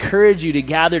encourage you to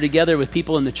gather together with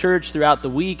people in the church throughout the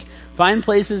week. Find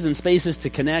places and spaces to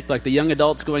connect, like the young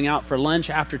adults going out for lunch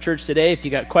after church today. If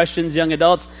you got questions, young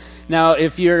adults. Now,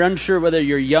 if you're unsure whether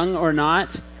you're young or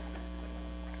not,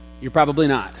 you're probably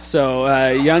not.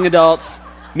 So, young adults,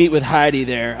 meet with Heidi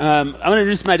there. I want to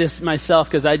introduce myself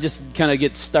because I just kind of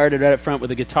get started right up front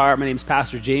with a guitar. My name's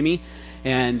Pastor Jamie,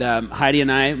 and Heidi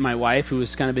and I, my wife, who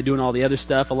has kind of been doing all the other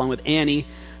stuff, along with Annie,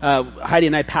 Heidi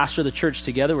and I pastor the church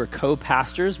together. We're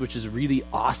co-pastors, which is a really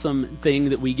awesome thing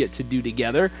that we get to do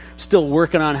together. Still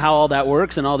working on how all that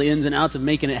works and all the ins and outs of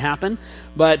making it happen.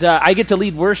 But I get to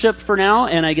lead worship for now,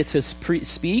 and I get to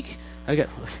speak. I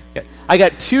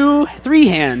got 3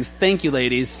 hands. Thank you,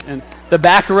 ladies. And the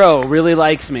back row really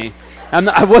likes me.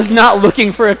 I was not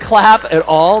looking for a clap at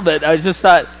all, but I just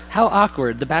thought, how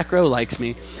awkward. The back row likes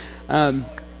me.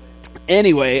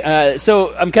 Anyway,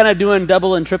 so I'm kind of doing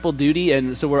double and triple duty,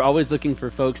 and so we're always looking for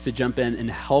folks to jump in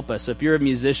and help us. So if you're a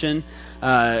musician,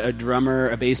 a drummer,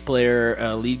 a bass player,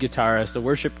 a lead guitarist, a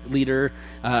worship leader,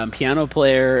 piano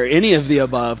player, any of the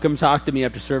above, come talk to me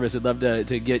after service. I'd love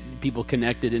to get people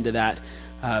connected into that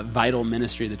vital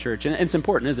ministry of the church. And it's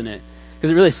important, isn't it?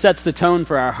 Because it really sets the tone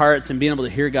for our hearts and being able to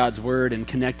hear God's word and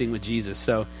connecting with Jesus.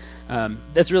 So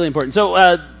that's really important.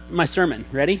 So my sermon,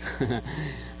 ready?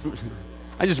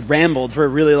 I just rambled for a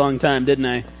really long time, didn't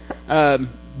I?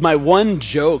 My one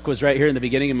joke was right here in the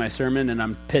beginning of my sermon, and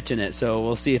I'm pitching it, so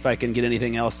we'll see if I can get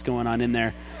anything else going on in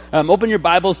there. Open your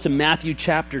Bibles to Matthew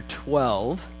chapter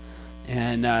 12.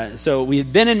 And so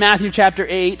we've been in Matthew chapter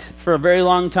 8 for a very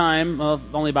long time,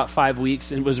 only about 5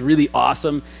 weeks, and it was really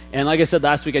awesome. And like I said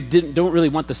last week, I don't really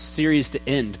want the series to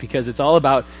end because it's all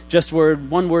about just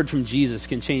one word from Jesus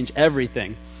can change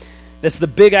everything. That's the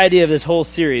big idea of this whole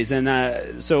series.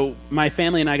 And so my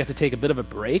family and I got to take a bit of a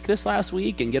break this last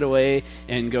week and get away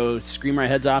and go scream our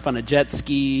heads off on a jet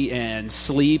ski and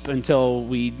sleep until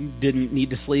we didn't need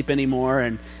to sleep anymore,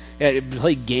 and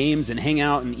play games and hang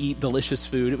out and eat delicious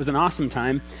food. It was an awesome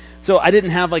time. So I didn't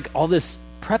have like all this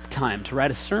prep time to write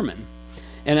a sermon.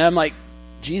 And I'm like,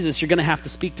 Jesus, you're going to have to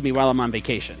speak to me while I'm on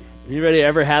vacation. Anybody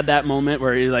ever had that moment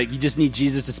where you're like, you just need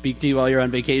Jesus to speak to you while you're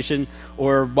on vacation,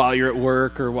 or while you're at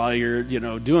work, or while you're,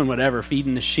 doing whatever,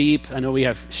 feeding the sheep? I know we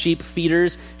have sheep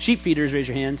feeders. Sheep feeders, raise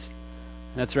your hands.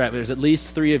 That's right. There's at least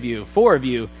 4 of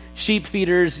you. Sheep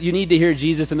feeders. You need to hear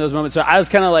Jesus in those moments. So I was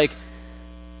kind of like,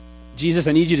 Jesus,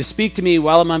 I need you to speak to me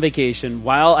while I'm on vacation,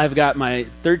 while I've got my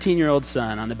 13-year-old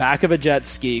son on the back of a jet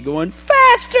ski going,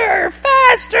 faster,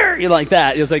 faster, like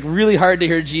that. It was like really hard to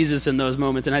hear Jesus in those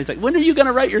moments. And I was like, when are you going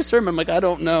to write your sermon? I'm like, I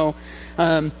don't know.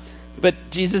 But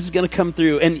Jesus is going to come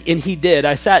through. And he did.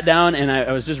 I sat down and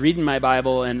I was just reading my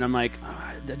Bible, and I'm like,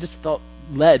 I just felt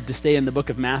led to stay in the book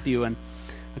of Matthew. And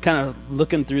I'm kind of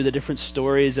looking through the different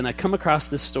stories, and I come across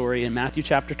this story in Matthew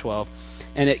chapter 12.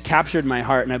 And it captured my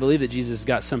heart, and I believe that Jesus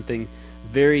got something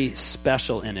very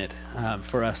special in it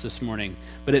for us this morning.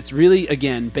 But it's really,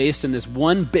 again, based on this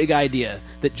one big idea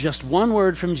that just one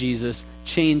word from Jesus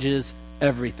changes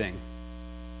everything.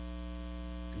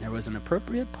 And there was an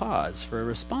appropriate pause for a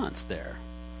response there.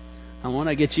 I want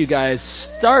to get you guys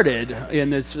started in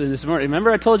this morning.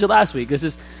 Remember I told you last week, this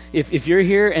is if you're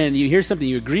here and you hear something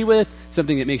you agree with,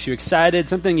 something that makes you excited,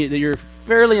 something that you're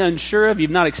fairly unsure of,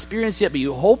 you've not experienced yet, but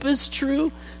you hope is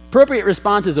true, appropriate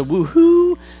response is a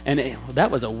woohoo, and that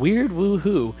was a weird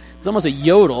woohoo. It's almost a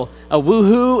yodel, a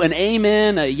woohoo, an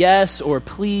amen, a yes, or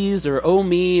please, or oh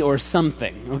me, or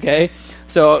something, okay?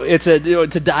 So it's a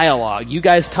dialogue. You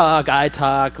guys talk, I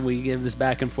talk, we give this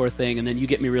back and forth thing, and then you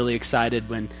get me really excited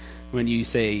when you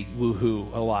say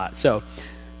woohoo a lot. So,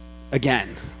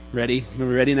 again, ready? Are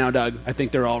we ready now, Doug? I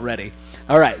think they're all ready.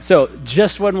 All right, so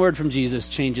just one word from Jesus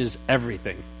changes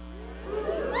everything.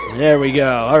 There we go.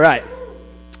 All right.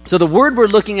 So the word we're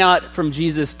looking at from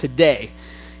Jesus today,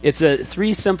 it's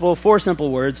 4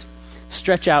 simple words.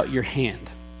 Stretch out your hand.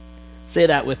 Say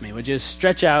that with me, would you?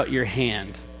 Stretch out your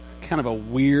hand. Kind of a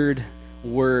weird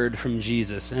word from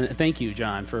Jesus. And thank you,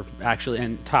 John,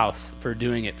 and Tauth for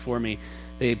doing it for me.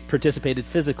 They participated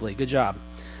physically. Good job.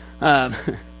 I'm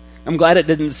glad it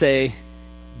didn't say,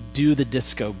 do the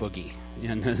disco boogie.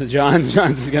 And John's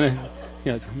going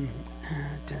to,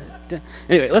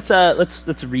 Anyway, let's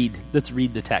read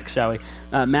the text, shall we?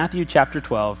 Matthew chapter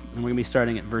 12, and we're going to be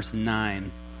starting at verse 9.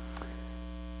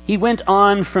 He went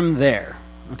on from there.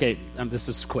 Okay, this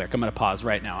is quick. I'm going to pause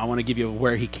right now. I want to give you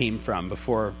where he came from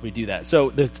before we do that. So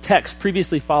the text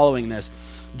previously following this,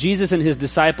 Jesus and his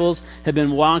disciples have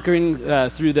been walking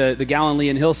through the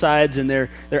Galilean hillsides, and they're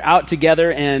out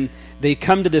together, and they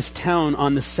come to this town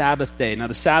on the Sabbath day. Now,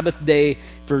 the Sabbath day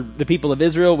for the people of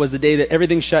Israel was the day that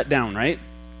everything shut down, right?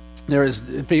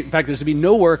 In fact, there's to be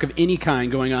no work of any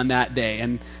kind going on that day.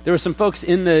 And there were some folks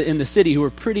in the city who were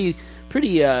pretty,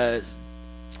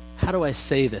 how do I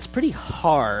say this? Pretty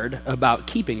hard about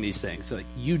keeping these things. So, like,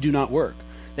 you do not work.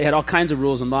 They had all kinds of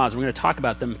rules and laws. We're going to talk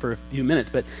about them for a few minutes.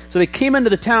 But so they came into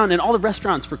the town, and all the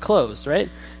restaurants were closed, right?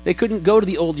 They couldn't go to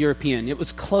the Old European. It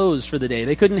was closed for the day.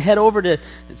 They couldn't head over to,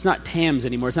 it's not Tam's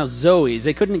anymore. It's now Zoe's.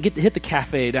 They couldn't hit the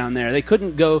cafe down there. They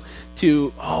couldn't go to,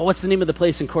 what's the name of the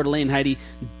place in Coeur d'Alene, Heidi?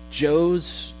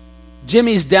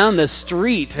 Jimmy's down the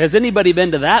street. Has anybody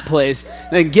been to that place?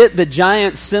 Then get the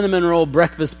giant cinnamon roll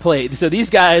breakfast plate. So these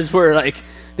guys were like,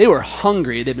 they were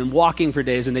hungry. They've been walking for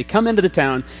days, and they come into the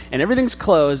town, and everything's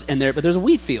closed, but there's a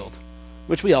wheat field,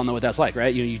 which we all know what that's like,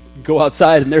 right? You go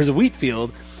outside, and there's a wheat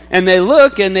field, and they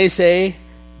look, and they say,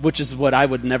 which is what I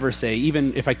would never say,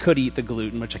 even if I could eat the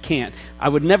gluten, which I can't, I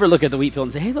would never look at the wheat field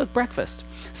and say, hey, look, breakfast.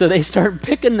 So they start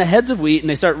picking the heads of wheat, and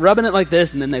they start rubbing it like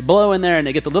this, and then they blow in there, and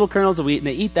they get the little kernels of wheat, and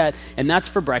they eat that, and that's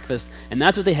for breakfast, and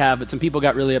that's what they have. But some people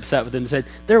got really upset with them and said,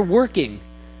 they're working.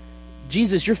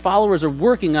 Jesus, your followers are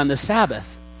working on the Sabbath.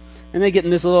 And they get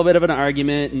in this little bit of an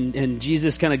argument, and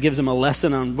Jesus kind of gives them a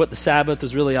lesson on what the Sabbath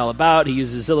was really all about. He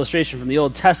uses this illustration from the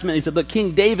Old Testament. He said, look,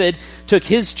 King David took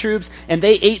his troops, and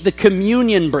they ate the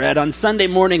communion bread on Sunday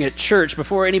morning at church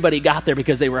before anybody got there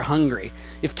because they were hungry.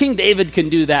 If King David can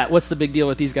do that, what's the big deal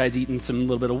with these guys eating some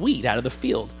little bit of wheat out of the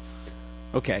field?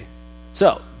 Okay,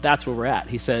 so that's where we're at.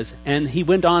 He says, and he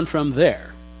went on from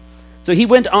there. So he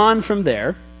went on from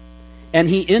there, and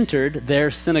he entered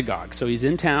their synagogue. So he's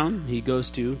in town. He goes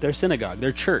to their synagogue,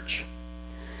 their church.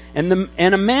 And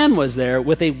a man was there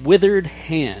with a withered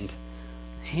hand.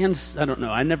 Hands, I don't know.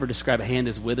 I never describe a hand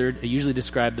as withered. I usually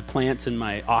describe the plants in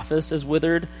my office as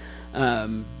withered.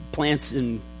 Plants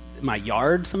in my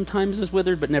yard sometimes as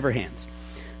withered, but never hands.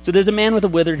 So there's a man with a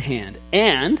withered hand.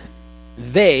 And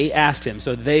they asked him,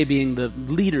 so they being the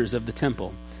leaders of the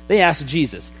temple, they asked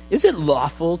Jesus, is it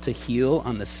lawful to heal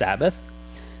on the Sabbath?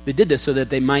 They did this so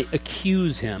that they might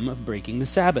accuse him of breaking the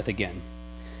Sabbath again.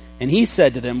 And he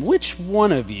said to them, which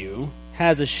one of you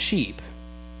has a sheep?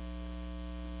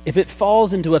 If it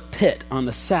falls into a pit on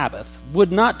the Sabbath,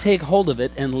 would not take hold of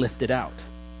it and lift it out?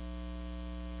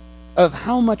 Of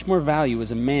how much more value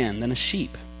is a man than a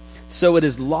sheep? So it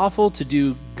is lawful to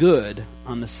do good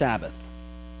on the Sabbath.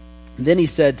 And then he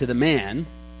said to the man,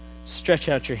 stretch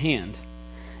out your hand.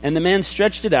 And the man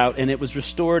stretched it out, and it was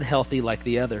restored healthy like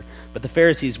the other. But the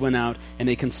Pharisees went out, and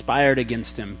they conspired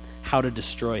against him, how to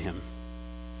destroy him.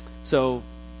 So,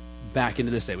 back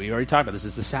into this day. We already talked about this.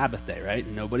 It's the Sabbath day, right?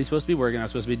 Nobody's supposed to be working, not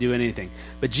supposed to be doing anything.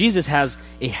 But Jesus has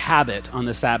a habit on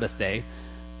the Sabbath day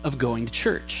of going to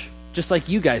church, just like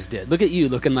you guys did. Look at you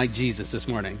looking like Jesus this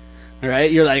morning. All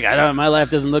right? You're like, I don't know, my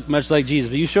life doesn't look much like Jesus.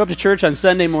 But you show up to church on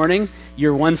Sunday morning,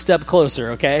 you're one step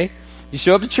closer, okay? You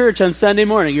show up to church on Sunday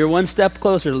morning, you're one step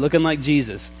closer to looking like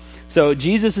Jesus. So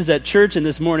Jesus is at church in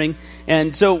this morning,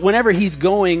 and so whenever he's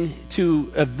going to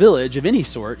a village of any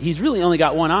sort, he's really only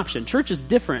got one option. Church is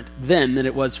different then than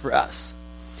it was for us.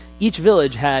 Each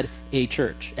village had a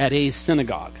church, had a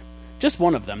synagogue. Just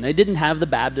one of them. They didn't have the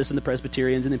Baptists and the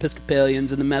Presbyterians and the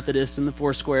Episcopalians and the Methodists and the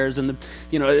Foursquares and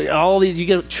all these. You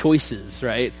get choices,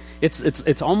 right?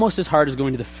 It's almost as hard as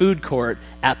going to the food court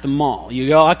at the mall.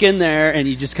 You walk in there and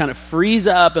you just kind of freeze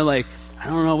up and like, I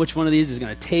don't know which one of these is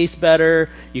going to taste better.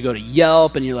 You go to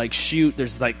Yelp and you're like, shoot,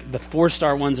 there's like the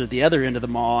 4-star ones are at the other end of the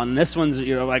mall, and this one's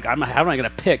like, how am I going to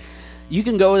pick? You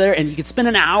can go there and you can spend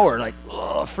an hour like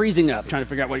freezing up trying to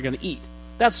figure out what you're going to eat.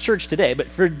 That's church today, but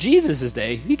for Jesus'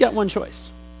 day, he got one choice.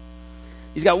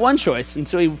 He's got one choice, and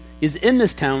so he is in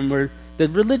this town where the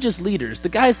religious leaders, the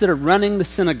guys that are running the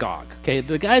synagogue, okay,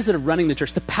 the guys that are running the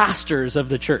church, the pastors of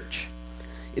the church,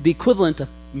 the equivalent of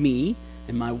me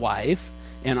and my wife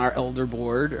and our elder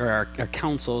board, or our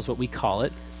council is what we call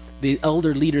it, the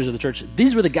elder leaders of the church,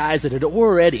 these were the guys that had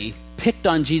already picked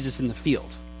on Jesus in the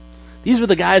field. These were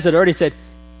the guys that already said,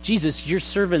 Jesus, your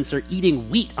servants are eating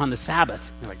wheat on the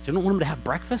Sabbath. They're like, you don't want them to have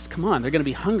breakfast? Come on, they're going to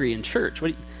be hungry in church.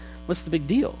 What's the big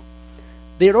deal?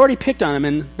 They had already picked on him,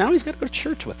 and now he's got to go to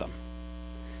church with them.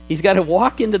 He's got to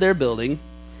walk into their building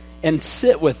and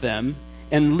sit with them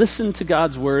and listen to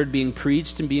God's word being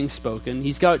preached and being spoken.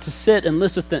 He's got to sit and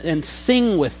listen with them and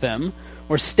sing with them,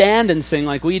 or stand and sing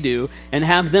like we do, and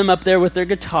have them up there with their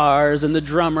guitars and the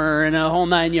drummer and a whole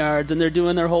 9 yards, and they're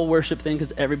doing their whole worship thing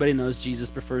because everybody knows Jesus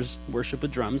prefers worship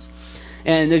with drums.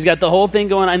 And he's got the whole thing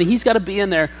going on, and he's got to be in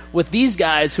there with these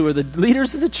guys who are the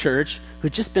leaders of the church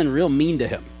who've just been real mean to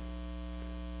him.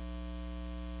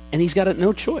 And he's got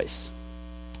no choice.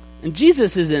 And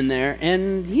Jesus is in there,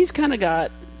 and he's kind of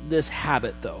got this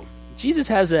habit, though. Jesus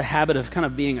has a habit of kind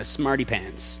of being a smarty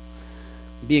pants,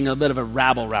 being a bit of a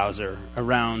rabble-rouser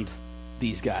around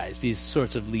these guys, these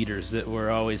sorts of leaders that were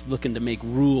always looking to make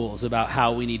rules about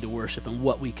how we need to worship and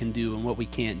what we can do and what we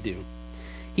can't do.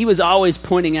 He was always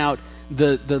pointing out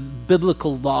the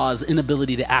biblical law's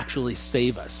inability to actually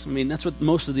save us. I mean, that's what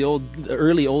most of the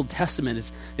early Old Testament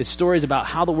is. It's stories about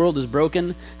how the world is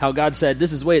broken, how God said,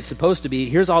 this is the way it's supposed to be.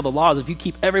 Here's all the laws. If you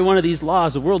keep every one of these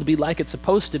laws, the world will be like it's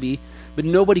supposed to be. But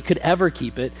nobody could ever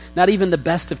keep it. Not even the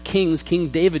best of kings, King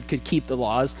David, could keep the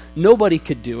laws. Nobody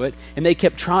could do it. And they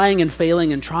kept trying and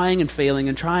failing and trying and failing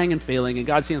and trying and failing. And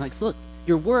God's saying, like, look,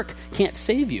 your work can't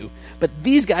save you. But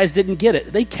these guys didn't get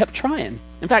it. They kept trying.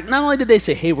 In fact, not only did they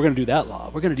say, hey, we're going to do that law,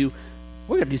 we're going to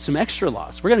do some extra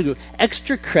laws. We're going to do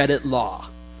extra credit law.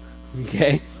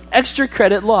 Okay? Extra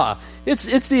credit law.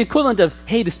 It's the equivalent of,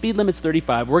 hey, the speed limit's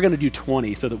 35. We're going to do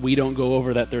 20 so that we don't go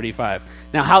over that 35.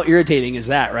 Now, how irritating is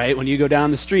that, right? When you go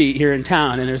down the street here in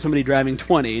town and there's somebody driving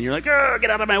 20 and you're like, oh,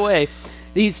 get out of my way.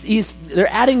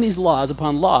 They're adding these laws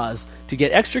upon laws to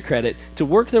get extra credit, to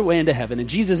work their way into heaven. And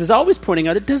Jesus is always pointing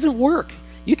out it doesn't work.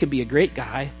 You can be a great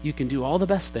guy. You can do all the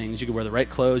best things. You can wear the right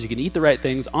clothes. You can eat the right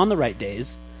things on the right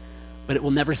days. But it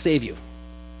will never save you.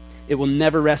 It will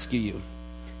never rescue you.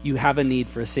 You have a need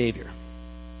for a Savior.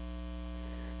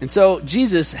 And so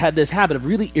Jesus had this habit of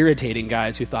really irritating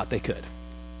guys who thought they could.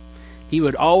 He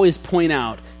would always point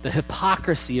out the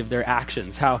hypocrisy of their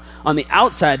actions, how on the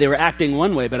outside they were acting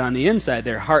one way, but on the inside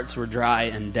their hearts were dry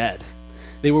and dead.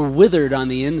 They were withered on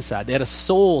the inside. They had a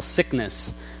soul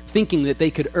sickness, thinking that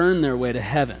they could earn their way to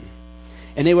heaven.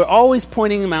 And they were always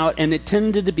pointing them out, and it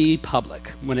tended to be public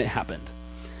when it happened.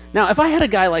 Now, if I had a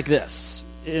guy like this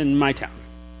in my town,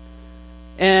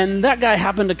 and that guy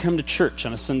happened to come to church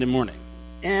on a Sunday morning,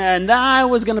 and I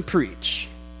was going to preach,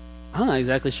 I'm not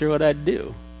exactly sure what I'd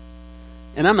do.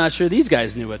 And I'm not sure these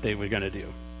guys knew what they were going to do.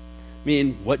 I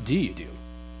mean, what do you do?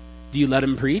 Do you let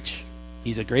him preach?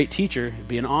 He's a great teacher. It'd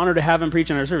be an honor to have him preach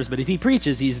in our service. But if he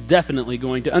preaches, he's definitely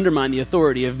going to undermine the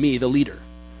authority of me, the leader.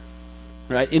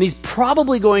 Right? And he's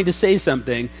probably going to say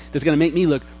something that's going to make me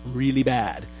look really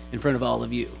bad in front of all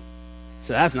of you.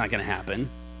 So that's not going to happen.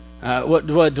 What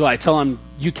do I tell him?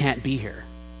 You can't be here.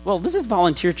 Well, this is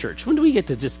volunteer church. When do we get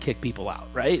to just kick people out,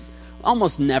 right?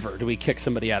 Almost never do we kick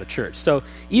somebody out of church. So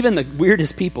even the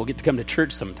weirdest people get to come to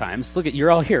church sometimes. Look,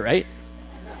 you're all here, right?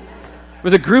 It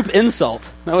was a group insult.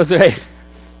 That was right.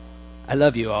 I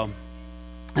love you all.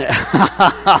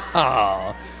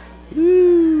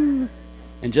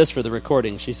 And just for the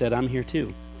recording, she said, I'm here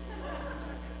too.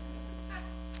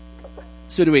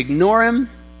 So do we ignore him?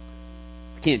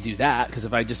 I can't do that, because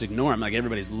if I just ignore him, like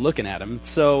everybody's looking at him.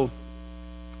 So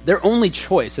their only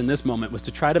choice in this moment was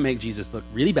to try to make Jesus look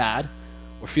really bad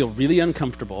or feel really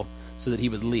uncomfortable so that he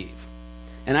would leave.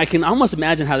 And I can almost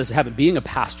imagine how this would happen. Being a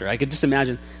pastor, I could just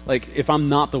imagine, like, if I'm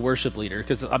not the worship leader,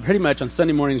 because I'm pretty much on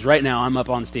Sunday mornings right now, I'm up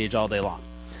on stage all day long.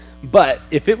 But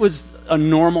if it was a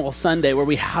normal Sunday where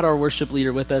we had our worship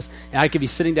leader with us, and I could be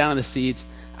sitting down in the seats,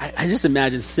 I just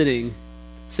imagine sitting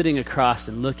across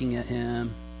and looking at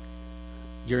him.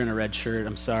 You're in a red shirt,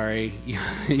 I'm sorry.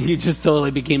 You just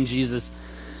totally became Jesus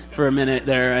for a minute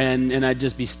there, and I'd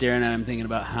just be staring at him thinking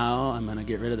about how I'm going to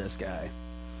get rid of this guy.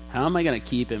 How am I going to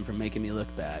keep him from making me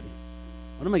look bad?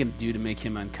 What am I going to do to make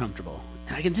him uncomfortable?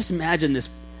 And I can just imagine this.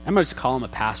 I'm going to just call him a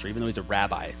pastor, even though he's a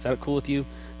rabbi. Is that cool with you?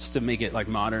 Just to make it like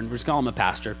modern. We're just call him a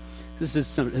pastor. This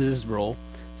is his role.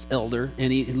 This elder.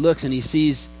 And he looks and he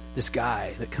sees this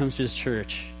guy that comes to his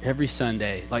church every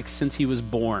Sunday, like since he was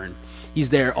born. He's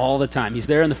there all the time. He's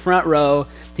there in the front row.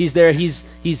 He's there. He's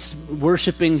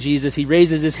worshiping Jesus. He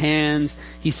raises his hands.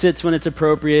 He sits when it's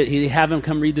appropriate. He have him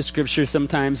come read the scripture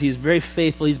sometimes. He's very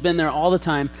faithful. He's been there all the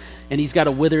time, and he's got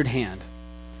a withered hand.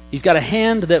 He's got a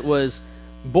hand that was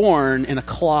born in a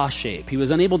claw shape. He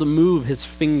was unable to move his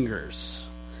fingers.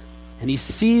 And he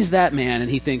sees that man,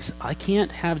 and he thinks, I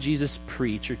can't have Jesus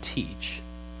preach or teach.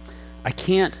 I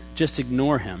can't just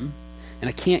ignore him. And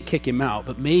I can't kick him out,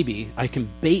 but maybe I can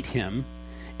bait him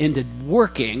into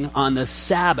working on the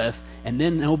Sabbath, and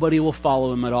then nobody will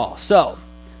follow him at all. So,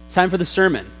 it's time for the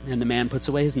sermon. And the man puts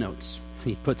away his notes.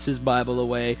 He puts his Bible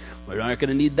away. We're not going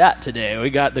to need that today. We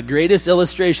got the greatest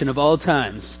illustration of all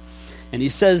times. And he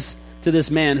says to this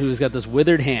man who's got this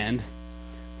withered hand,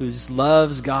 who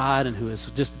loves God and who is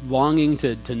just longing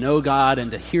to know God and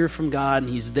to hear from God,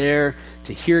 and he's there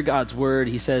to hear God's word.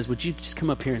 He says, would you just come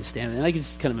up here and stand? And I can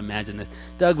just kind of imagine this.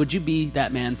 Doug, would you be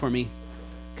that man for me?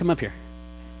 Come up here.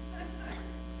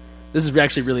 This is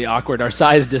actually really awkward. Our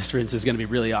size difference is going to be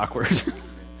really awkward.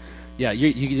 Yeah,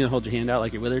 you can hold your hand out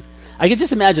like you're withered. I can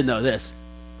just imagine, though, this.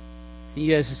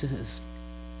 You guys just,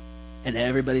 and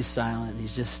everybody's silent.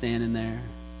 He's just standing there.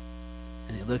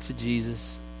 And he looks at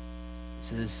Jesus.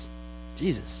 Says,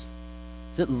 Jesus,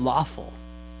 is it lawful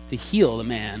to heal the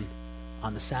man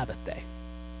on the Sabbath day.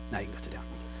 Now you can go sit down.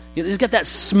 He's got that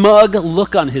smug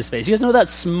look on his face. You guys know that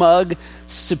smug,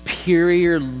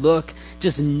 superior look?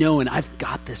 Just knowing, I've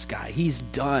got this guy. He's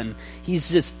done. He's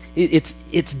just, it's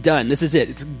done. This is it.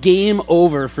 It's game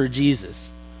over for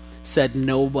Jesus. Said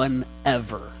no one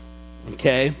ever.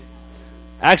 Okay?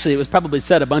 Actually, it was probably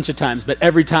said a bunch of times, but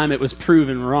every time it was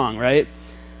proven wrong, right?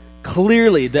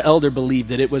 Clearly, the elder believed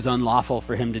that it was unlawful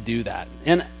for him to do that.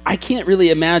 And I can't really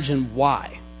imagine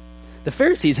why. The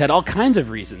Pharisees had all kinds of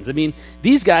reasons. I mean,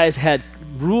 these guys had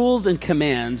rules and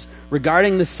commands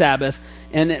regarding the Sabbath,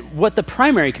 and what the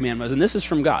primary command was, and this is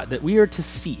from God, that we are to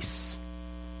cease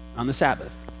on the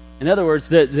Sabbath. In other words,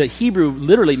 the Hebrew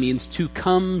literally means to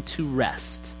come to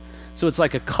rest. So it's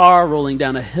like a car rolling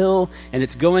down a hill, and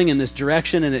it's going in this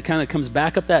direction, and it kind of comes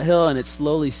back up that hill, and it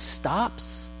slowly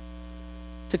stops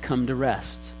to come to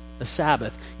rest. A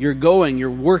Sabbath. You're going,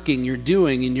 you're working, you're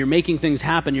doing, and you're making things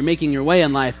happen. You're making your way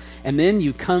in life, and then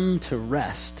you come to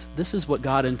rest. This is what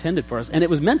God intended for us, and it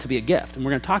was meant to be a gift, and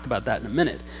we're going to talk about that in a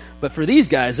minute. But for these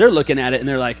guys, they're looking at it, and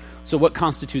they're like, so what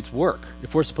constitutes work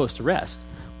if we're supposed to rest?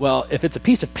 Well, if it's a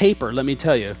piece of paper, let me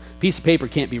tell you, a piece of paper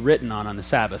can't be written on the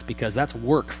Sabbath because that's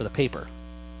work for the paper.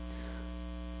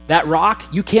 That rock,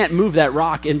 you can't move that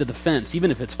rock into the fence, even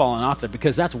if it's fallen off there,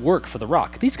 because that's work for the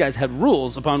rock. These guys had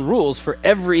rules upon rules for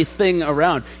everything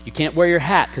around. You can't wear your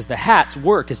hat, because the hat's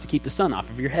work is to keep the sun off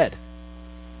of your head.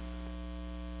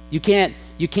 You can't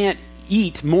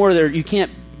eat more there. You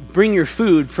can't bring your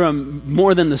food from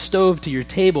more than the stove to your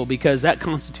table, because that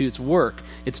constitutes work.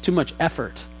 It's too much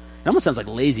effort. It almost sounds like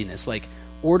laziness, like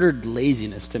ordered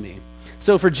laziness to me.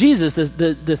 So for Jesus, the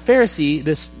Pharisee,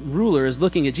 this ruler, is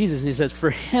looking at Jesus and he says, for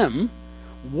him,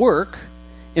 work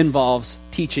involves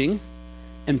teaching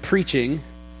and preaching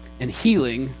and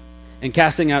healing and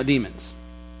casting out demons.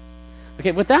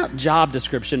 Okay, with that job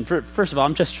description, first of all,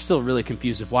 I'm just still really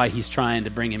confused of why he's trying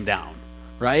to bring him down,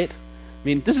 right? I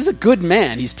mean, this is a good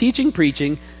man. He's teaching,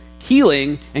 preaching,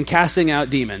 healing, and casting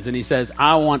out demons. And he says,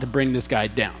 I want to bring this guy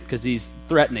down because he's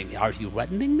threatening. Are you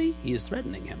threatening me? He is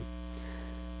threatening him.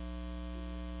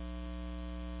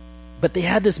 But they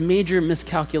had this major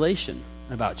miscalculation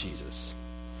about Jesus.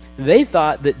 They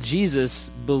thought that Jesus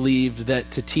believed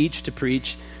that to teach, to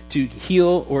preach, to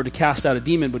heal, or to cast out a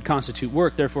demon would constitute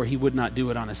work, therefore he would not do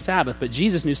it on a Sabbath. But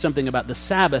Jesus knew something about the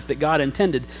Sabbath that God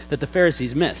intended that the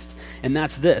Pharisees missed. And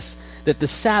that's this, that the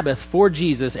Sabbath for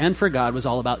Jesus and for God was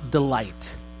all about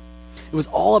delight. It was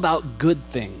all about good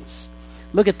things.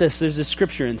 Look at this. There's a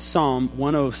scripture in Psalm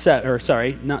 107, or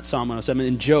sorry, not Psalm 107,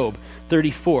 in Job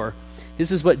 34.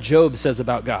 This is what Job says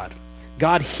about God.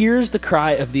 God hears the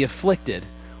cry of the afflicted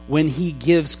when he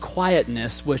gives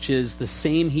quietness, which is the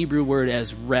same Hebrew word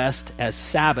as rest, as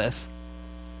Sabbath.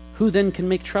 Who then can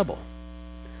make trouble?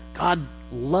 God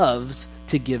loves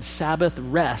to give Sabbath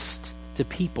rest to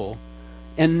people,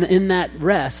 and in that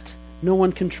rest, no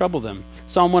one can trouble them.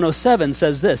 Psalm 107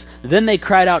 says this, then they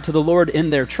cried out to the Lord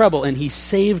in their trouble, and he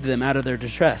saved them out of their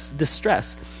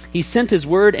distress. He sent his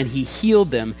word and he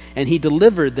healed them and he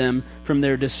delivered them from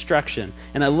their destruction.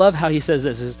 And I love how he says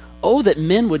this, is, oh, that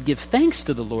men would give thanks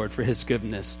to the Lord for his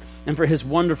goodness and for his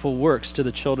wonderful works to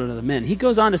the children of the men. He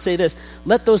goes on to say this,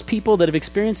 let those people that have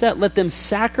experienced that, let them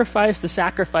sacrifice the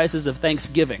sacrifices of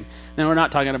thanksgiving. Now we're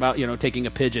not talking about, taking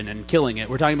a pigeon and killing it.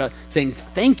 We're talking about saying,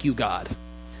 thank you, God.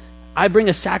 I bring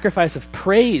a sacrifice of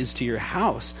praise to your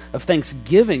house, of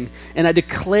thanksgiving, and I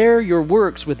declare your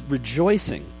works with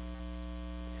rejoicing.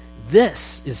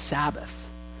 This is Sabbath,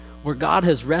 where God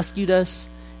has rescued us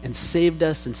and saved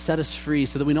us and set us free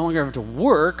so that we no longer have to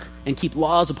work and keep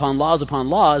laws upon laws upon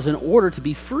laws in order to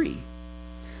be free.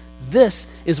 This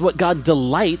is what God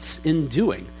delights in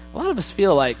doing. A lot of us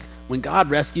feel like when God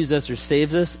rescues us or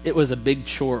saves us, it was a big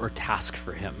chore or task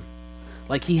for him.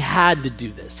 Like he had to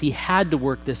do this. He had to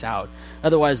work this out.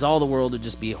 Otherwise, all the world would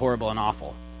just be horrible and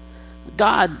awful.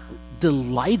 God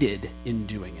delighted in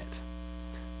doing it.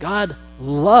 God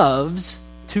loves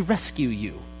to rescue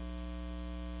you.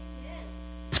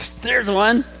 There's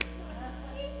one.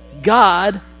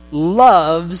 God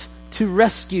loves to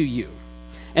rescue you.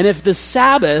 And if the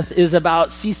Sabbath is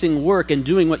about ceasing work and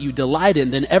doing what you delight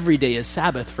in, then every day is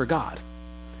Sabbath for God.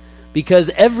 Because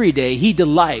every day he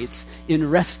delights in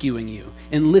rescuing you,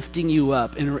 in lifting you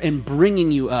up, in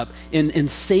bringing you up, in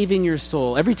saving your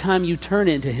soul. Every time you turn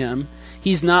into him,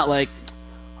 he's not like,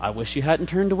 I wish you hadn't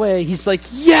turned away. He's like,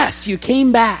 yes, you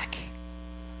came back.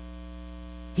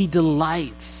 He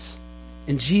delights.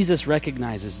 And Jesus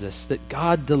recognizes this, that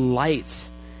God delights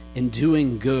in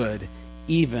doing good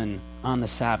even on the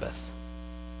Sabbath.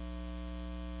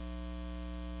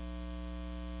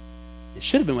 It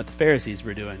should have been what the Pharisees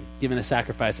were doing, giving a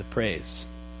sacrifice of praise.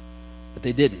 But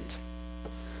they didn't.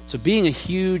 So being a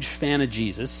huge fan of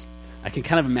Jesus, I can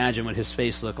kind of imagine what his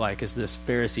face looked like as this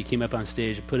Pharisee came up on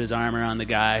stage and put his arm around the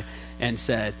guy and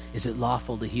said, "Is it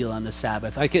lawful to heal on the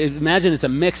Sabbath?" I can imagine it's a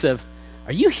mix of,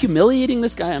 are you humiliating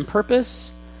this guy on purpose?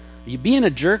 Are you being a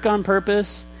jerk on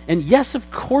purpose? And yes, of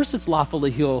course it's lawful to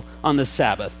heal on the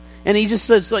Sabbath. And he just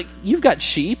says, like, you've got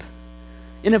sheep.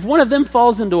 And if one of them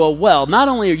falls into a well, not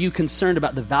only are you concerned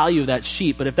about the value of that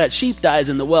sheep, but if that sheep dies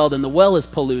in the well, then the well is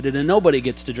polluted and nobody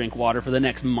gets to drink water for the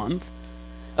next month.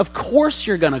 Of course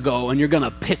you're going to go and you're going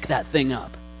to pick that thing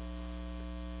up.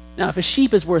 Now, if a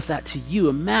sheep is worth that to you,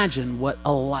 imagine what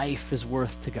a life is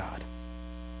worth to God.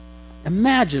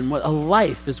 Imagine what a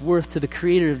life is worth to the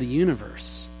creator of the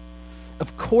universe.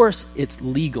 Of course it's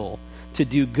legal to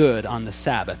do good on the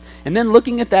Sabbath. And then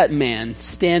looking at that man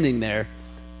standing there,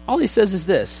 all he says is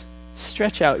this: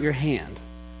 stretch out your hand.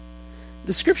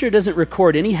 The scripture doesn't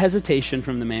record any hesitation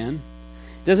from the man.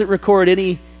 It doesn't record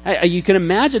any... You can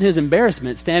imagine his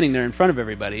embarrassment standing there in front of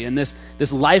everybody and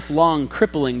this lifelong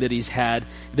crippling that he's had,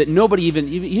 that nobody even...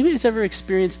 You guys ever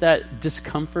experienced that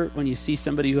discomfort when you see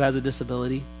somebody who has a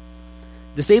disability?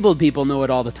 Disabled people know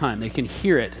it all the time. They can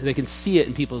hear it. They can see it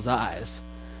in people's eyes.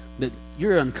 That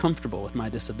you're uncomfortable with my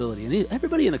disability. And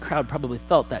everybody in the crowd probably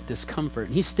felt that discomfort.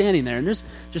 And he's standing there, and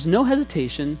there's no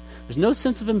hesitation. There's no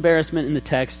sense of embarrassment in the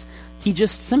text. He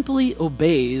just simply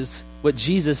obeys what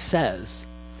Jesus says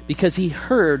because he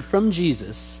heard from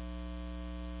Jesus,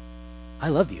 "I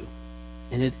love you,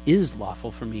 and it is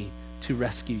lawful for me to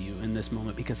rescue you in this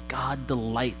moment because God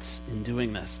delights in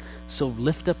doing this. So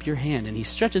lift up your hand." And he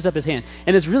stretches up his hand.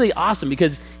 And it's really awesome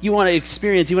because you want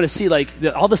to see like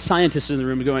all the scientists in the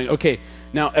room going, okay,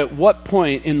 now at what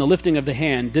point in the lifting of the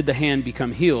hand did the hand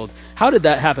become healed? How did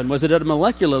that happen? Was it at a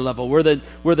molecular level? Were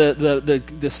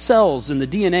the cells and the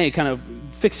DNA kind of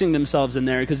fixing themselves in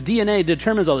there? Because DNA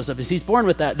determines all this stuff. If he's born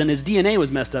with that, then his DNA was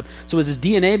messed up. So was his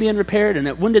DNA being repaired?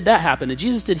 And when did that happen? And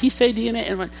Jesus, did he say DNA?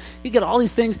 And you get all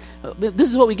these things. This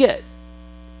is what we get.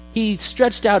 He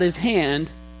stretched out his hand,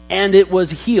 and it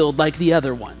was healed like the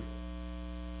other one.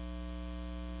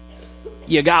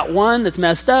 You got one that's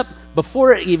messed up.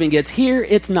 Before it even gets here,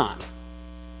 it's not.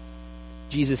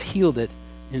 Jesus healed it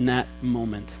in that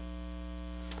moment.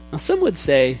 Now, some would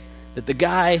say that the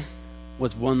guy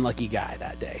was one lucky guy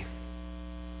that day.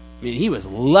 I mean, he was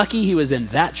lucky he was in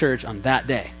that church on that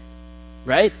day,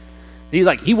 right?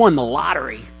 He won the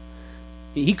lottery.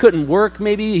 He couldn't work,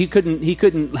 maybe. He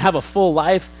couldn't have a full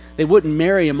life. They wouldn't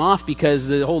marry him off because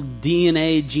the whole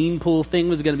DNA gene pool thing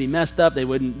was going to be messed up.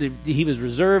 He was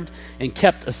reserved and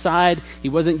kept aside. He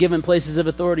wasn't given places of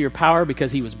authority or power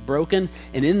because he was broken.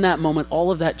 And in that moment,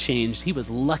 all of that changed. He was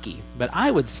lucky. But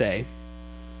I would say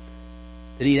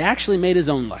that he'd actually made his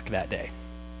own luck that day.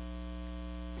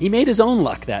 He made his own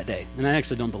luck that day. And I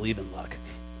actually don't believe in luck.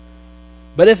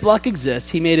 But if luck exists,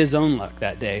 he made his own luck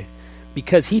that day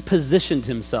because he positioned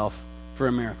himself for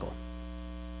a miracle.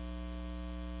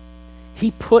 He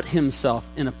put himself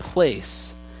in a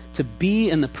place to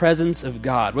be in the presence of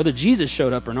God, whether Jesus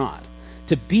showed up or not.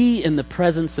 To be in the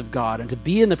presence of God, and to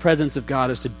be in the presence of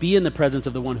God is to be in the presence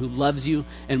of the one who loves you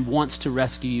and wants to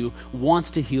rescue you,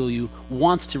 wants to heal you,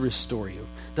 wants to restore you.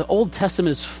 The Old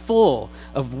Testament is full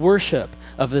of worship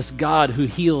of this God who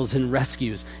heals and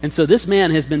rescues. And so this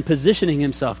man has been positioning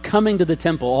himself, coming to the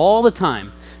temple all the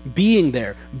time, being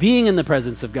there, being in the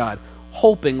presence of God,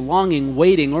 hoping, longing,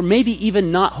 waiting, or maybe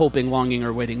even not hoping, longing,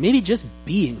 or waiting. Maybe just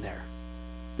being there.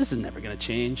 This is never going to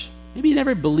change. Maybe he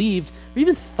never believed or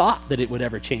even thought that it would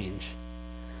ever change.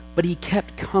 But he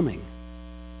kept coming.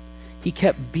 He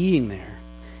kept being there.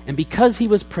 And because he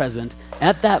was present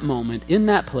at that moment, in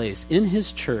that place, in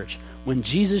his church, when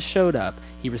Jesus showed up,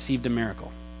 he received a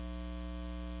miracle.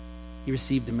 He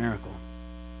received a miracle.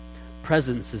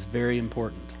 Presence is very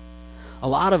important. A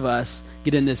lot of us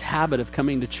get in this habit of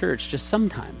coming to church just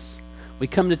sometimes. We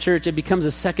come to church, it becomes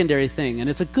a secondary thing, and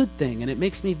it's a good thing, and it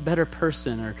makes me a better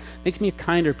person, or makes me a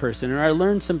kinder person, or I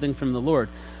learn something from the Lord.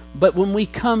 But when we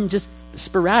come just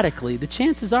sporadically, the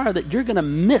chances are that you're going to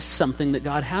miss something that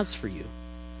God has for you.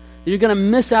 You're going to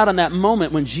miss out on that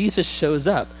moment when Jesus shows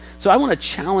up. So I want to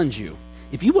challenge you.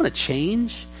 If you want to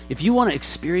change, if you want to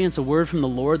experience a word from the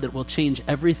Lord that will change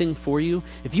everything for you,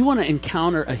 if you want to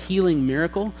encounter a healing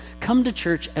miracle, come to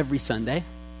church every Sunday.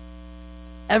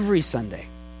 Every Sunday.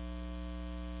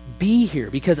 Be here,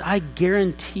 because I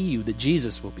guarantee you that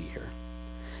Jesus will be here.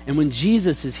 And when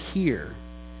Jesus is here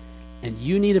and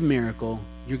you need a miracle,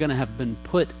 you're going to have been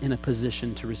put in a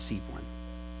position to receive one.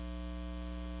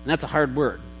 And that's a hard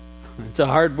word. It's a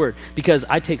hard word because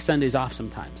I take Sundays off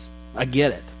sometimes. I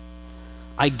get it.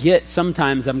 I get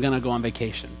sometimes I'm going to go on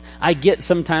vacation. I get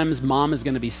sometimes mom is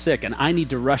going to be sick and I need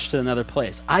to rush to another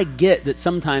place. I get that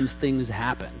sometimes things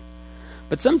happen.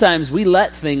 But sometimes we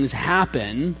let things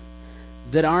happen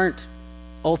that aren't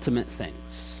ultimate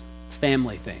things,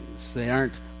 family things. They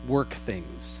aren't work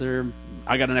things.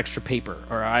 I got an extra paper,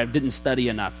 or I didn't study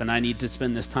enough and I need to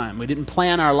spend this time. We didn't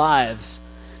plan our lives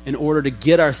in order to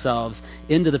get ourselves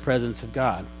into the presence of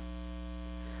God.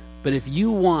 But if you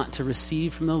want to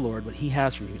receive from the Lord what he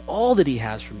has from you, all that he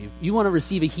has from you, you want to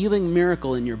receive a healing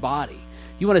miracle in your body,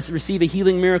 you want to receive a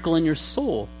healing miracle in your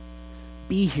soul,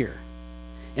 be here.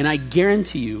 And I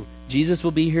guarantee you, Jesus will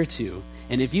be here too.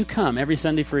 And if you come every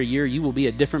Sunday for a year, you will be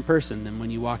a different person than when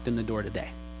you walked in the door today.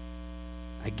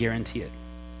 I guarantee it.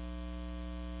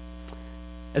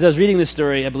 As I was reading this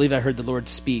story, I believe I heard the Lord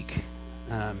speak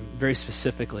very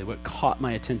specifically. What caught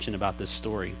my attention about this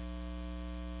story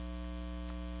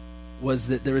was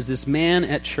that there was this man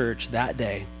at church that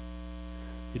day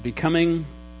who'd been coming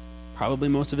probably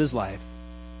most of his life.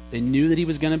 They knew that he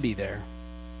was going to be there.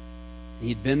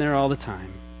 He'd been there all the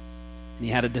time. And he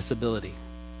had a disability.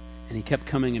 And he kept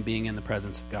coming and being in the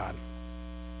presence of God.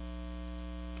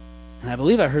 And I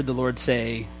believe I heard the Lord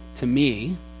say to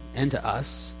me and to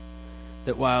us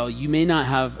that while you may not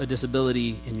have a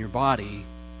disability in your body,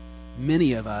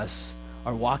 many of us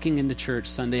are walking into church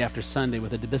Sunday after Sunday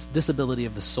with a disability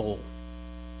of the soul.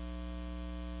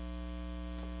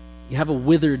 You have a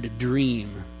withered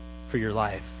dream for your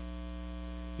life.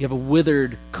 You have a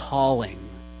withered calling.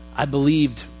 I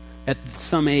believed at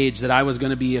some age that I was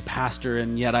going to be a pastor,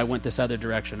 and yet I went this other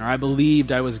direction. Or I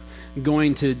believed I was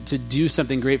going to do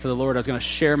something great for the Lord. I was going to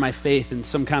share my faith in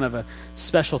some kind of a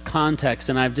special context,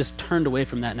 and I've just turned away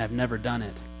from that, and I've never done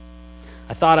it.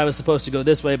 I thought I was supposed to go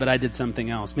this way, but I did something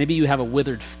else. Maybe you have a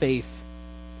withered faith.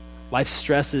 Life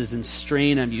stresses and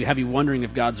strain on you, have you wondering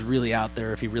if God's really out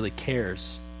there, if he really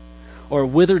cares. Or a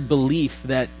withered belief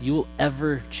that you will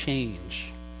ever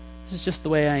change. This is just the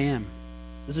way I am.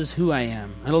 This is who I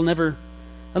am. It'll never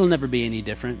be any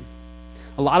different.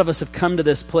 A lot of us have come to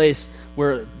this place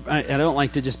where I don't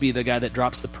like to just be the guy that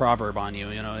drops the proverb on you.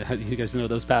 You know, you guys know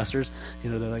those pastors. You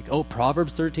know, they're like, oh,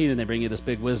 Proverbs 13, and they bring you this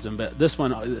big wisdom. But this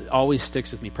one always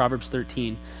sticks with me. Proverbs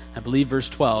 13, I believe verse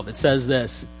 12. It says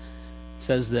this. It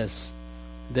says this,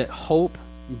 that hope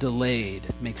delayed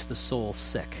makes the soul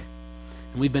sick.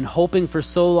 And we've been hoping for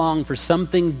so long for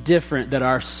something different that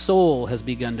our soul has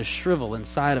begun to shrivel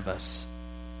inside of us.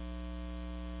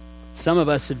 Some of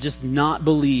us have just not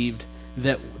believed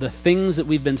that the things that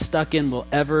we've been stuck in will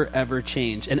ever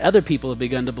change. And other people have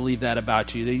begun to believe that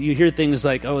about you. You hear things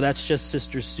like, oh, that's just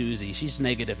Sister Susie. She's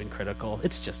negative and critical.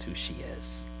 It's just who she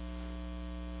is.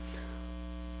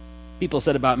 People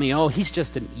said about me, oh, he's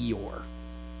just an Eeyore.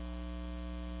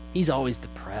 He's always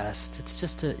depressed. It's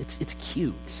just it's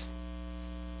cute.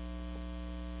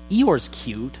 Eeyore's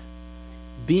cute.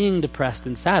 Being depressed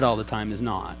and sad all the time is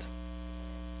not.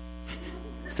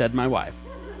 Said my wife.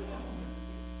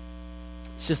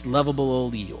 It's just lovable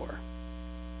old Eeyore.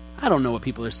 I don't know what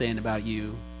people are saying about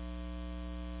you,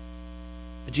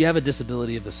 but you have a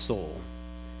disability of the soul,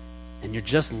 and you're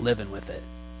just living with it,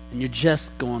 and you're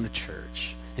just going to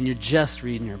church, and you're just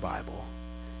reading your Bible.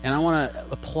 And I want to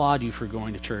applaud you for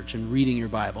going to church and reading your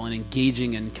Bible and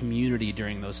engaging in community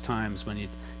during those times when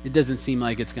it doesn't seem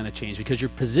like it's going to change, because you're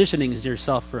positioning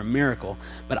yourself for a miracle.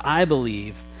 But I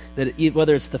believe that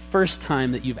whether it's the first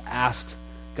time that you've asked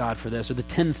God for this or the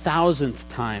 10,000th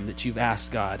time that you've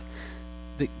asked God,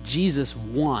 that Jesus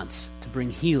wants to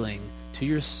bring healing to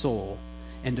your soul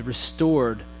and to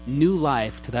restore new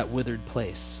life to that withered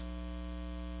place.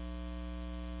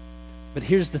 But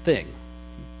here's the thing,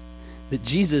 that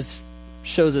Jesus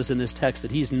shows us in this text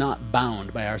that he's not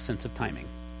bound by our sense of timing.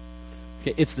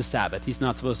 Okay, it's the Sabbath. He's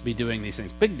not supposed to be doing these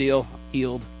things. Big deal,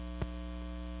 healed.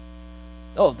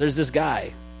 Oh, there's this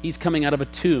guy. He's coming out of a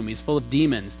tomb. He's full of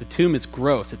demons. The tomb is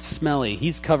gross. It's smelly.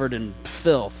 He's covered in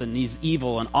filth, and he's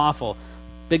evil and awful.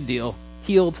 Big deal.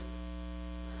 Healed.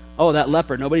 Oh, that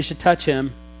leper. Nobody should touch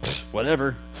him.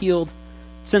 Whatever. Healed.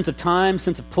 Sense of time,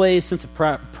 sense of place, sense of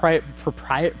propriety.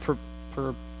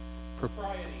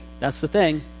 That's the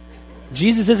thing.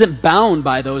 Jesus isn't bound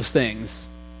by those things.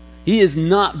 He is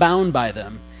not bound by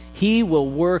them. He will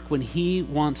work when he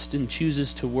wants and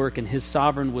chooses to work in his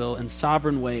sovereign will and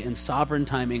sovereign way and sovereign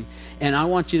timing. And I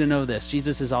want you to know this.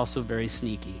 Jesus is also very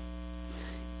sneaky.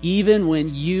 Even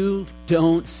when you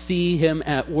don't see him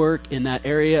at work in that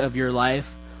area of your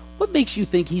life, what makes you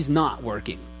think he's not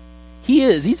working? He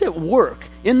is. He's at work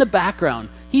in the background.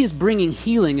 He is bringing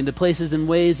healing into places in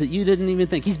ways that you didn't even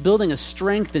think. He's building a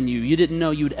strength in you didn't know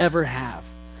you'd ever have.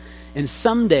 And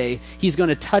someday he's going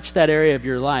to touch that area of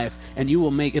your life, and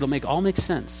it'll make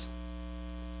sense.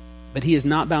 But he has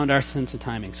not bound our sense of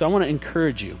timing. So I want to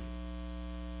encourage you,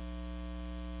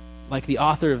 like the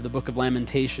author of the book of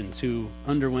Lamentations, who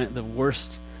underwent the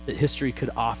worst that history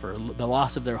could offer, the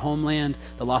loss of their homeland,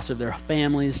 the loss of their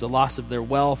families, the loss of their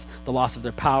wealth, the loss of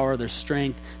their power, their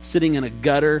strength, sitting in a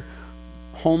gutter,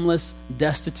 homeless,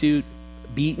 destitute,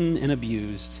 beaten, and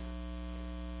abused.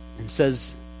 And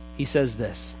he says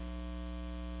this,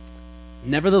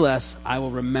 "Nevertheless, I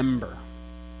will remember."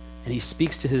 And he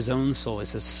speaks to his own soul. He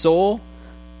says, "Soul,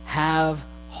 have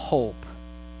hope."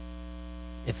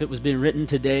 If it was being written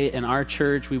today in our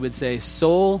church, we would say,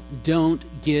 "Soul, don't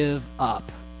give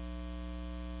up."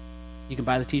 You can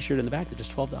buy the t-shirt in the back. They're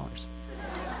just $12.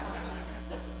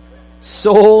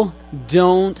 Soul,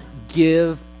 don't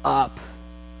give up.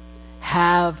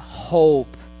 Have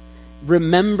hope.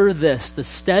 Remember this, the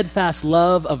steadfast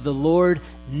love of the Lord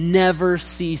never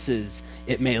ceases.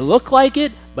 It may look like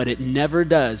it, but it never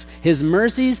does. His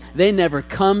mercies, they never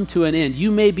come to an end.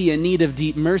 You may be in need of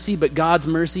deep mercy, but God's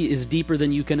mercy is deeper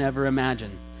than you can ever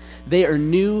imagine. They are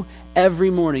new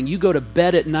every morning. You go to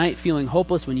bed at night feeling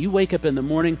hopeless. When you wake up in the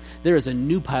morning, there is a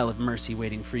new pile of mercy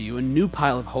waiting for you, a new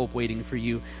pile of hope waiting for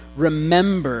you.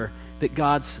 Remember that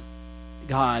God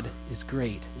is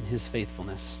great in his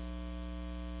faithfulness.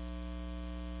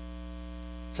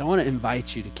 So I want to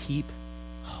invite you to keep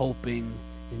hoping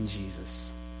in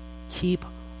Jesus. Keep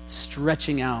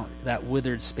stretching out that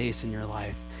withered space in your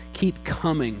life. Keep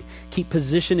coming. Keep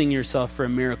positioning yourself for a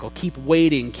miracle. Keep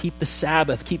waiting. Keep the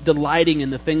Sabbath. Keep delighting in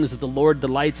the things that the Lord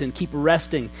delights in. Keep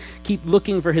resting. Keep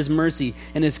looking for his mercy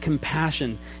and his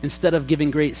compassion instead of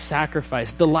giving great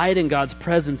sacrifice. Delight in God's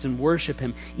presence and worship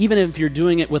him. Even if you're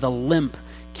doing it with a limp,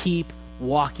 keep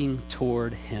walking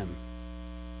toward him.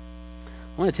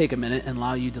 I want to take a minute and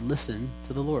allow you to listen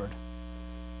to the Lord.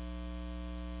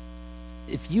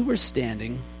 If you were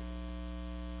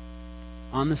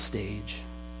on the stage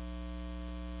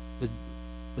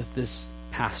with this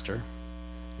pastor,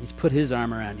 he's put his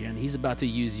arm around you, and he's about to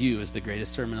use you as the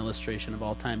greatest sermon illustration of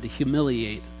all time to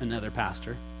humiliate another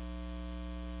pastor,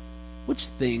 which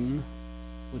thing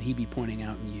would he be pointing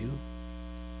out in you?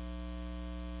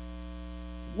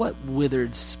 What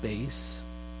withered space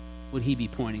would he be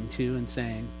pointing to and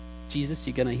saying, "Jesus,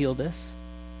 you going to heal this?"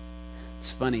 It's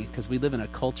funny because we live in a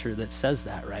culture that says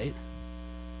that, right?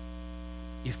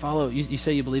 You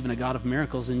say you believe in a God of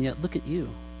miracles, and yet look at you.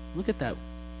 Look at that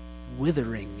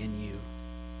withering in you.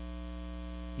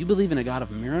 You believe in a God of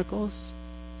miracles?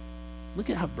 Look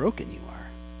at how broken you are.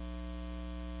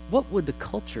 What would the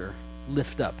culture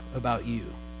lift up about you?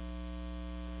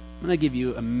 I'm going to give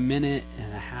you a minute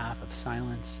and a half of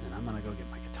silence, and I'm going to go get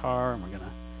my guitar, and we're going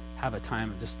to have a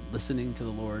time of just listening to the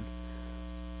Lord.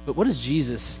 But what is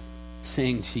Jesus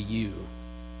saying to you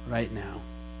right now?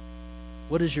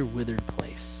 What is your withered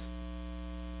place?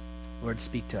 Lord,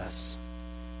 speak to us.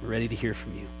 We're ready to hear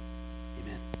from you.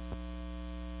 Amen.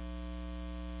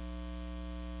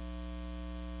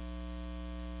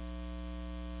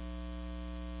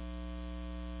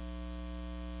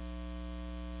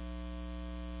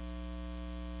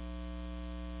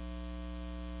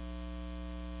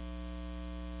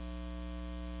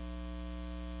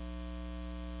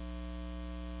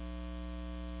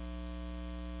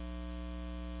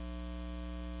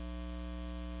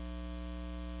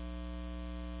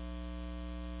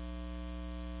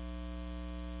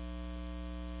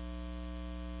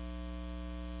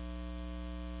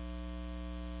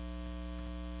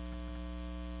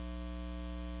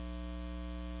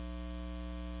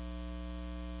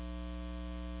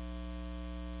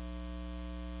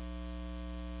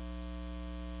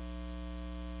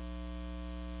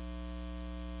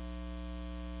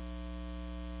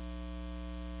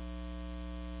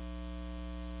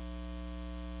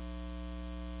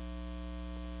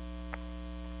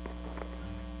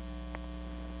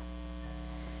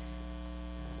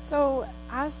 So,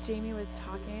 as Jamie was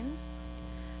talking,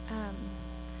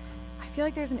 I feel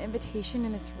like there's an invitation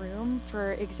in this room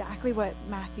for exactly what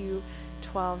Matthew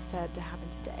 12 said to happen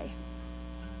today.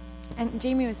 And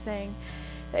Jamie was saying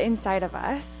that inside of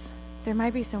us, there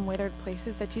might be some withered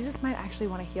places that Jesus might actually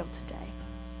want to heal today.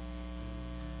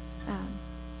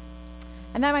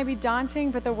 And that might be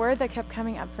daunting, but the word that kept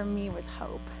coming up for me was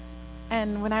hope.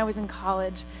 And when I was in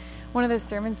college, one of the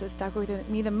sermons that stuck with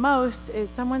me the most is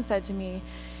someone said to me,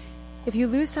 "If you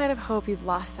lose sight of hope, you've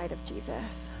lost sight of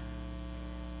Jesus."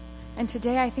 And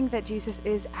today I think that Jesus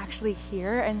is actually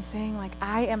here and saying, like,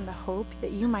 I am the hope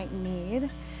that you might need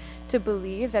to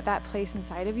believe that that place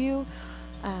inside of you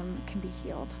can be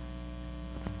healed.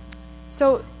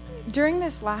 So during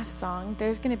this last song,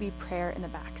 there's going to be prayer in the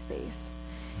backspace.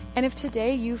 And if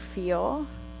today you feel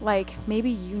like maybe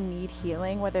you need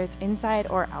healing, whether it's inside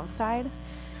or outside,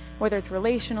 whether it's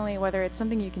relationally, whether it's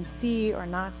something you can see or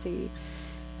not see,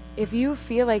 if you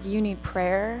feel like you need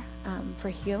prayer for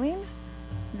healing,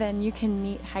 then you can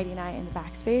meet Heidi and I in the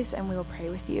backspace and we will pray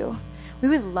with you. We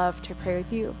would love to pray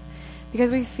with you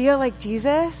because we feel like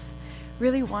Jesus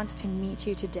really wants to meet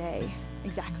you today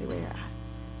exactly where you're at.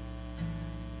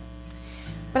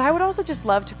 But I would also just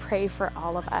love to pray for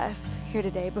all of us here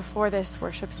today before this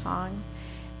worship song.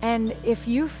 And if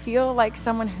you feel like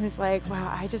someone who's like,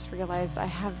 wow, I just realized I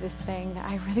have this thing that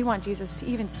I really want Jesus to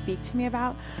even speak to me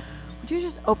about, would you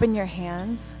just open your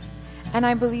hands? And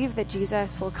I believe that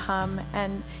Jesus will come,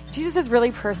 and Jesus is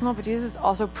really personal, but Jesus is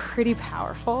also pretty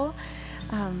powerful.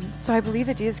 So I believe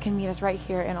that Jesus can meet us right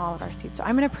here in all of our seats. So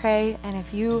I'm going to pray, and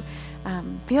if you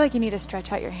feel like you need to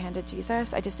stretch out your hand to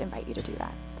Jesus, I just invite you to do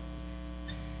that.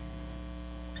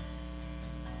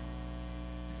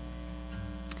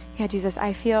 Yeah, Jesus,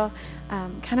 I feel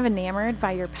kind of enamored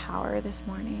by your power this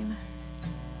morning,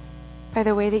 by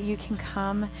the way that you can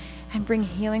come and bring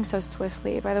healing so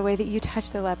swiftly, by the way that you touch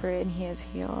the leper and he is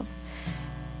healed.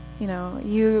 You know,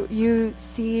 you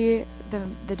see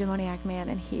the demoniac man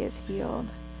and he is healed.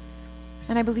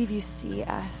 And I believe you see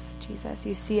us, Jesus.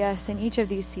 You see us in each of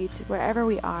these seats, wherever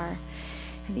we are,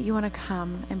 and that you want to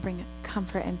come and bring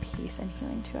comfort and peace and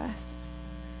healing to us.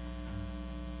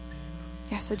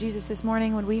 Yeah, so Jesus, this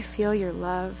morning when we feel your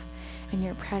love and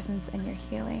your presence and your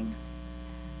healing,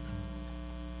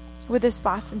 would the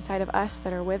spots inside of us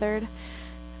that are withered,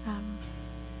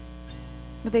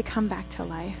 would they come back to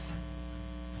life?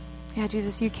 Yeah,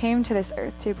 Jesus, you came to this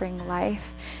earth to bring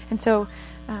life. And so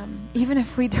even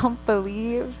if we don't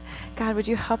believe, God, would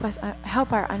you help us,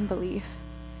 help our unbelief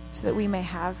so that we may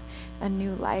have a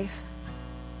new life?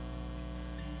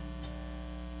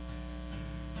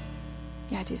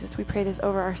 Yeah, Jesus, we pray this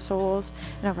over our souls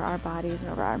and over our bodies and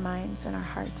over our minds and our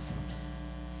hearts.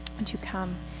 Would you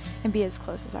come and be as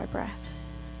close as our breath?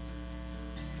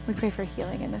 We pray for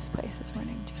healing in this place this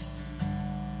morning, Jesus.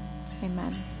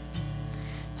 Amen.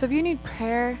 So if you need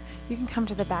prayer, you can come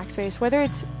to the backspace, whether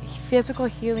it's physical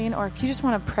healing or if you just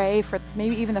want to pray for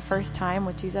maybe even the first time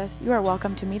with Jesus, you are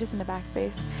welcome to meet us in the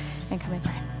backspace and come and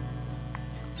pray.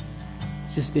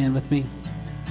 Just stand with me.